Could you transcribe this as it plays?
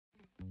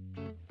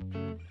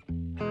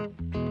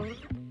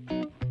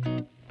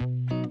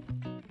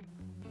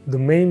The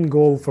main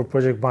goal for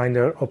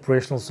ProjectBinder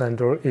Operational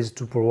Center is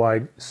to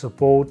provide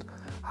support,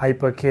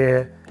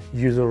 hypercare,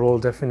 user role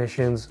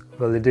definitions,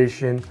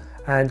 validation,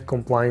 and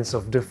compliance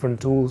of different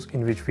tools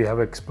in which we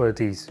have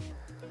expertise.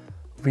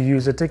 We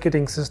use a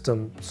ticketing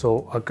system,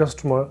 so a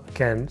customer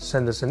can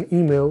send us an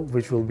email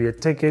which will be a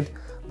ticket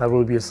that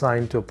will be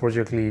assigned to a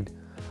project lead.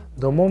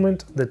 The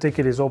moment the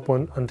ticket is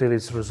open until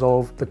it's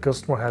resolved, the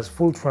customer has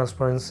full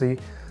transparency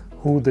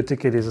who the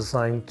ticket is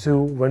assigned to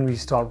when we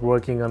start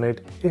working on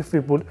it, if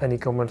we put any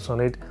comments on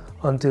it,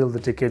 until the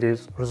ticket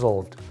is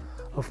resolved.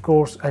 Of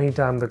course,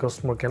 anytime the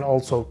customer can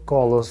also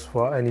call us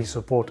for any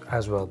support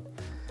as well.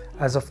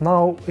 As of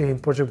now, in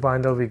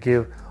ProjectBinder, we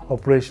give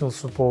operational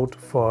support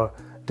for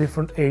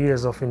different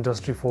areas of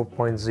Industry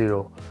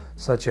 4.0,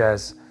 such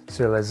as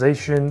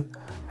serialization,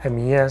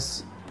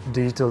 MES,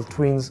 digital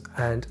twins,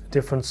 and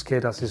different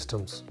SCADA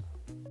systems.